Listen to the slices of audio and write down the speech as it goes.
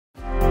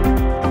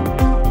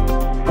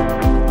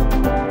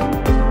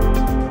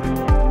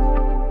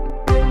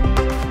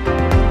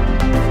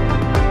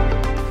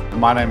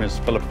My name is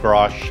Philip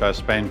Grosch. I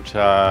spent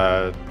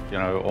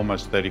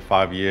almost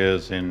 35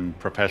 years in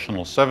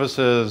professional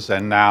services,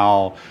 and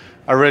now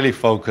I really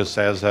focus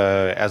as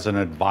an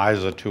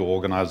advisor to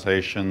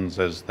organizations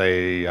as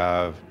they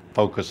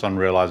focus on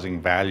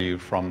realizing value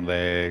from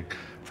their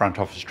front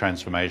office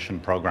transformation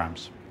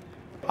programs.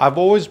 I've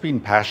always been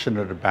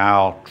passionate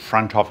about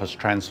front office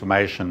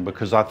transformation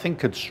because I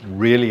think it's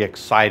really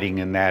exciting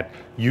in that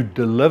you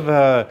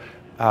deliver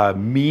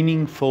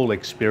meaningful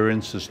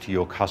experiences to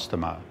your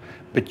customer.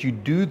 But you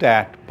do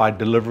that by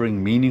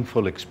delivering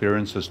meaningful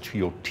experiences to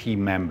your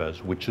team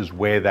members, which is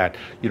where that,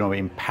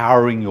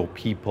 empowering your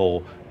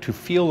people to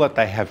feel that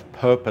they have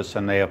purpose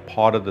and they are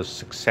part of the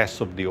success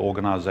of the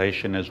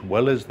organization as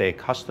well as their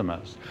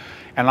customers.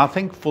 And I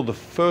think for the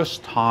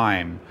first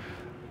time,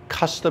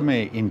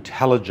 customer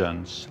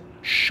intelligence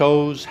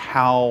shows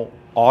how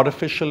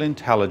artificial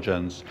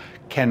intelligence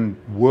can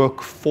work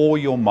for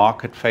your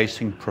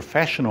market-facing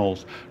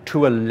professionals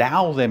to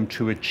allow them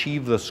to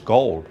achieve this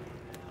goal,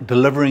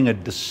 delivering a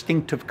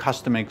distinctive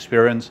customer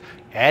experience,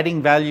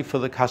 adding value for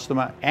the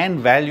customer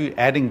and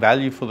adding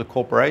value for the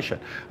corporation.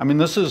 I mean,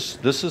 this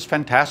is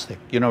fantastic.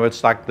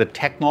 It's like the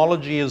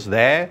technology is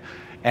there,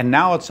 and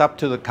now it's up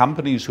to the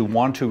companies who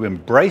want to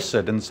embrace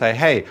it and say,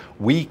 hey,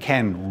 we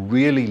can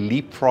really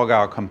leapfrog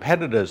our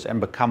competitors and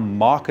become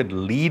market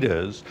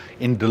leaders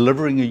in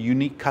delivering a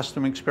unique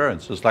customer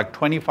experience. It's like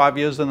 25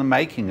 years in the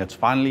making. It's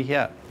finally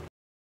here.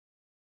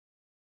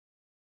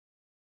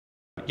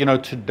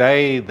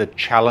 Today the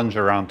challenge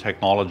around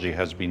technology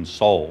has been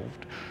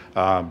solved.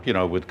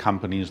 With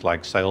companies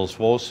like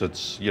Salesforce,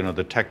 it's,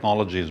 the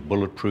technology is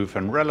bulletproof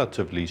and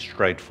relatively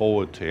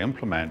straightforward to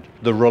implement.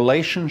 The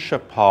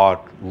relationship part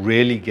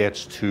really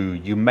gets to,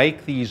 you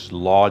make these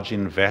large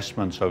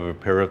investments over a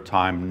period of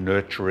time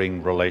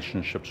nurturing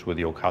relationships with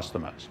your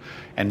customers.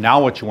 And now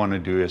what you want to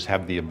do is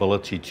have the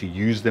ability to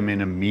use them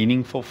in a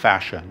meaningful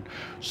fashion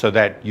so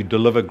that you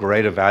deliver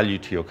greater value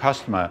to your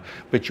customer,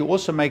 but you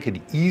also make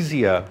it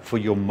easier for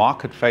your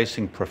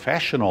market-facing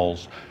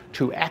professionals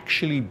to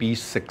actually be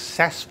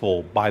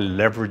successful by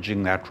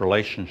leveraging that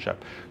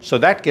relationship. So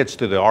that gets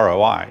to the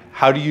ROI.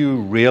 How do you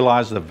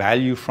realize the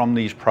value from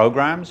these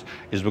programs?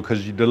 Is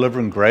because you're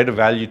delivering greater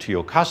value to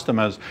your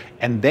customers,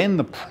 and then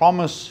the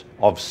promise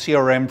of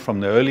CRM from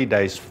the early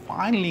days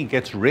finally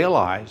gets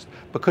realized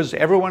because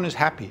everyone is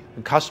happy.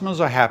 The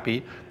customers are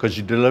happy because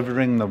you're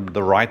delivering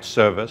the right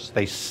service.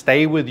 They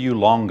stay with you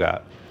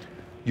longer.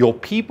 Your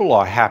people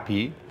are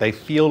happy. They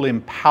feel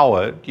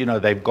empowered.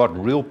 They've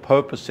got real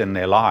purpose in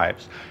their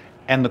lives.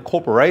 And the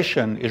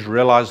corporation is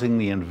realizing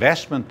the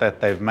investment that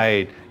they've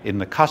made in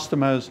the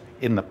customers,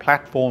 in the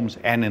platforms,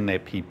 and in their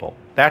people.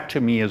 That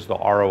to me is the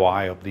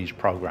ROI of these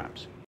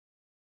programs.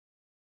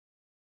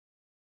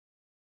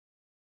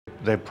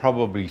 There are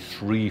probably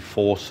three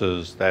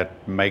forces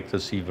that make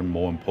this even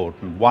more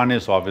important. One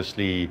is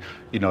obviously,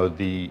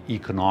 the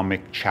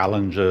economic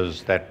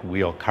challenges that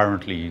we are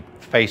currently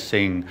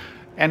facing,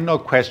 and no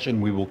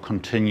question we will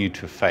continue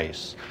to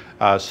face.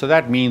 So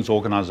that means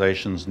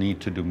organizations need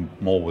to do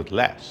more with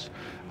less.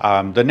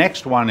 The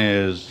next one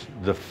is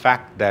the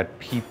fact that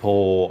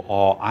people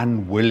are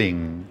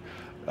unwilling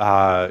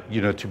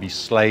to be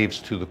slaves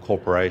to the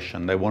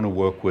corporation. They want to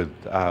work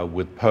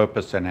with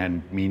purpose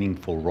and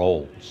meaningful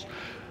roles.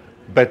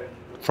 But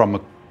from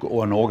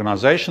an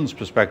organization's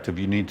perspective,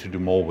 you need to do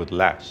more with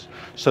less.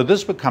 So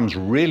this becomes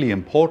really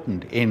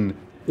important in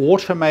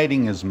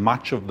automating as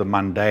much of the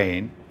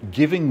mundane,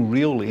 giving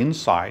real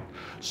insight,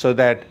 so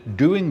that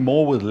doing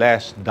more with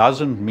less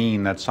doesn't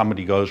mean that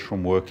somebody goes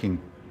from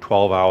working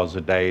 12 hours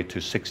a day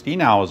to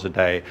 16 hours a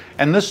day.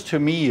 And this to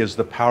me is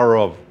the power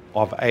of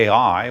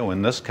AI, or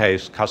in this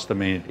case,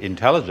 customer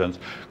intelligence,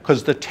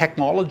 because the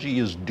technology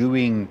is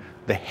doing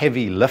the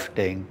heavy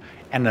lifting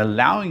and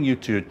allowing you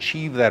to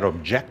achieve that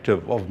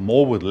objective of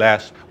more with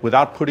less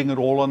without putting it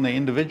all on the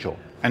individual.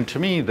 And to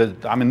me,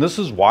 this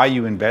is why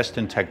you invest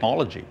in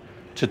technology,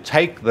 to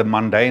take the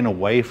mundane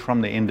away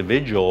from the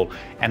individual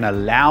and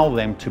allow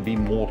them to be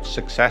more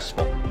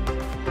successful.